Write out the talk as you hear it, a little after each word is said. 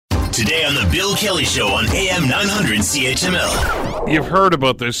Today on the Bill Kelly Show on AM 900 CHML. You've heard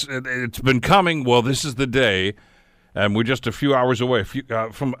about this. It's been coming. Well, this is the day, and we're just a few hours away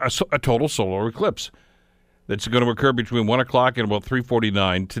from a total solar eclipse that's going to occur between 1 o'clock and about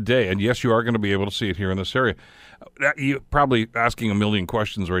 3:49 today. And yes, you are going to be able to see it here in this area. You're probably asking a million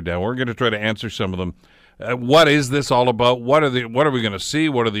questions right now. We're going to try to answer some of them. What is this all about? What are we going to see?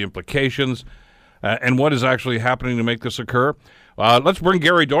 What are the implications? And what is actually happening to make this occur? Let's bring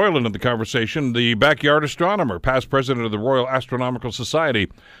Gary Doyle into the conversation, the backyard astronomer, past president of the Royal Astronomical Society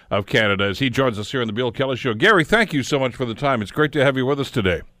of Canada, as he joins us here on the Bill Kelly Show. Gary, thank you so much for the time. It's great to have you with us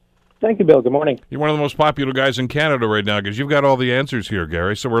today. Thank you, Bill. Good morning. You're one of the most popular guys in Canada right now because you've got all the answers here,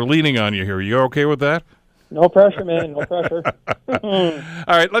 Gary, so we're leaning on you here. Are you okay with that? No pressure, man. No pressure. All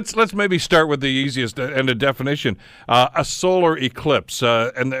right, let's maybe start with the easiest and a definition. A solar eclipse,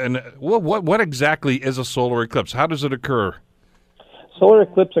 and what exactly is a solar eclipse? How does it occur? Solar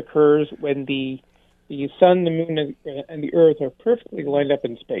eclipse occurs when the sun, the moon, and the Earth are perfectly lined up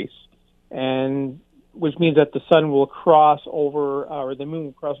in space, and which means that the sun will cross over, or the moon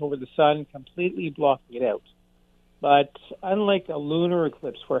will cross over the sun, completely blocking it out. But unlike a lunar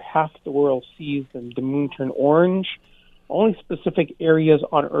eclipse where half the world sees the moon turn orange, only specific areas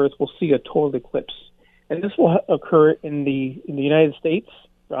on Earth will see a total eclipse. And this will occur in the United States,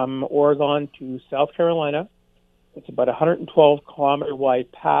 from Oregon to South Carolina. It's about a 112-kilometer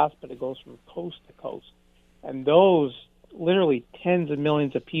wide path, but it goes from coast to coast. And those literally tens of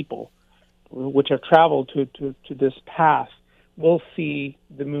millions of people which have traveled to this path will see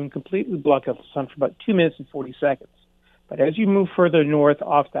the moon completely block out the sun for about 2 minutes and 40 seconds. But as you move further north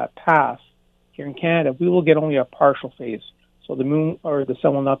off that path, here in Canada, we will get only a partial phase. So the moon or the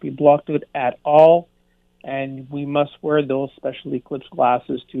sun will not be blocked out at all, and we must wear those special eclipse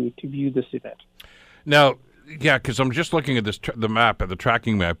glasses to view this event. Now, yeah, because I'm just looking at the map, at the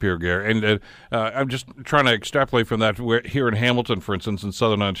tracking map here, Gary, and I'm just trying to extrapolate from that. We're here in Hamilton, for instance, in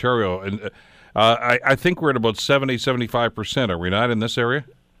southern Ontario, and I think we're at about 75%, are we not, in this area?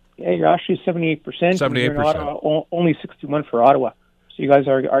 Yeah, you're actually 78%. 78%. Only 61 for Ottawa. So you guys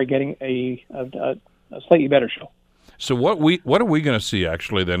are getting a slightly better show. So what are we going to see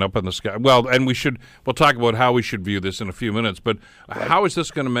actually then up in the sky? Well, and we'll talk about how we should view this in a few minutes. But how is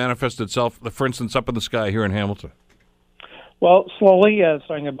this going to manifest itself, for instance, up in the sky here in Hamilton? Well, slowly,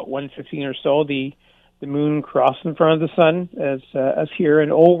 starting about 1:15 or so, the moon crosses in front of the sun as here,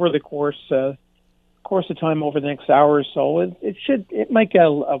 and over the course of time, over the next hour or so, it might get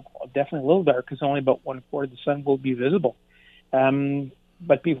definitely a little dark because only about 1/4 of the sun will be visible.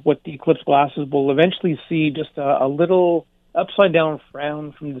 But people with the eclipse glasses will eventually see just a little upside-down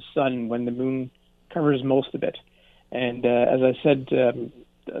frown from the sun when the moon covers most of it. And as I said,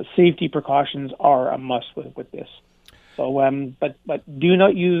 safety precautions are a must with this. So, but do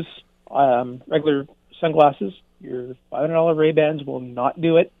not use regular sunglasses. Your $500 Ray-Bans will not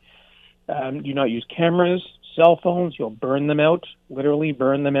do it. Do not use cameras, cell phones. You'll burn them out, literally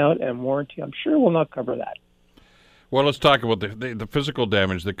burn them out, and warranty, I'm sure, will not cover that. Well, let's talk about the physical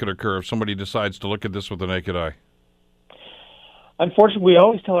damage that could occur if somebody decides to look at this with the naked eye. Unfortunately, we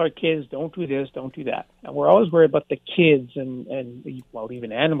always tell our kids, don't do this, don't do that. And we're always worried about the kids and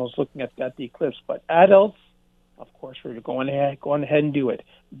even animals looking at the eclipse. But adults, of course, we're going ahead and do it.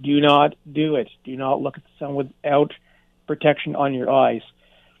 Do not do it. Do not look at the sun without protection on your eyes.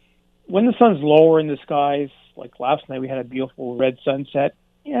 When the sun's lower in the skies, like last night we had a beautiful red sunset,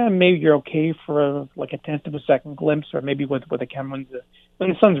 yeah, maybe you're okay for a tenth of a second glimpse, or maybe with a camera when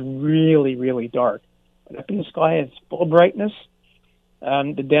the sun's really, really dark. But up in the sky, it's full brightness.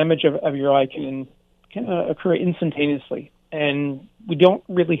 The damage of your eye can occur instantaneously, and we don't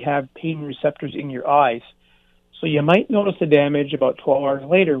really have pain receptors in your eyes. So you might notice the damage about 12 hours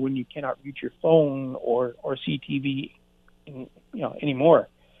later when you cannot reach your phone or see TV, anymore.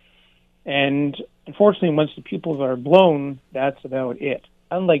 And unfortunately, once the pupils are blown, that's about it.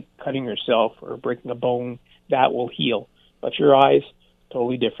 Unlike cutting yourself or breaking a bone, that will heal. But your eyes,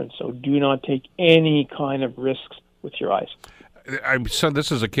 totally different. So do not take any kind of risks with your eyes. I said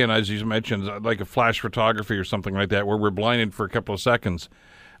this is akin, as you mentioned, like a flash photography or something like that, where we're blinded for a couple of seconds.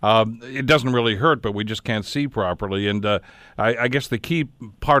 It doesn't really hurt, but we just can't see properly. And I guess the key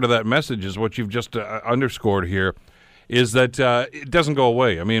part of that message is what you've just underscored here, is that it doesn't go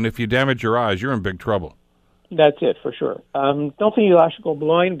away. I mean, if you damage your eyes, you're in big trouble. That's it, for sure. Don't think you'll actually go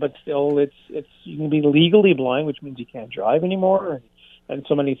blind, but still, you can be legally blind, which means you can't drive anymore, and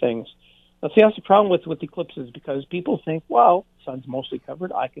so many things. Now, see, that's the problem with eclipses, because people think, well, sun's mostly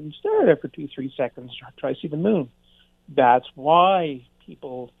covered, I can stare at it for 2-3 seconds, try to see the moon. That's why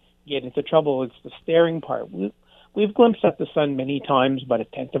people get into trouble. It's the staring part. we've glimpsed at the sun many times, about a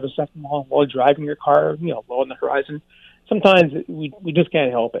tenth of a second long while driving your car, low on the horizon. Sometimes we just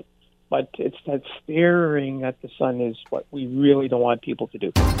can't help it. But it's that staring at the sun is what we really don't want people to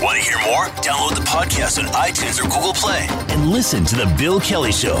do. Want to hear more? Download the podcast on iTunes or Google Play and listen to The Bill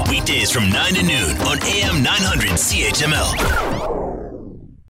Kelly Show weekdays from 9 to noon on AM 900 CHML.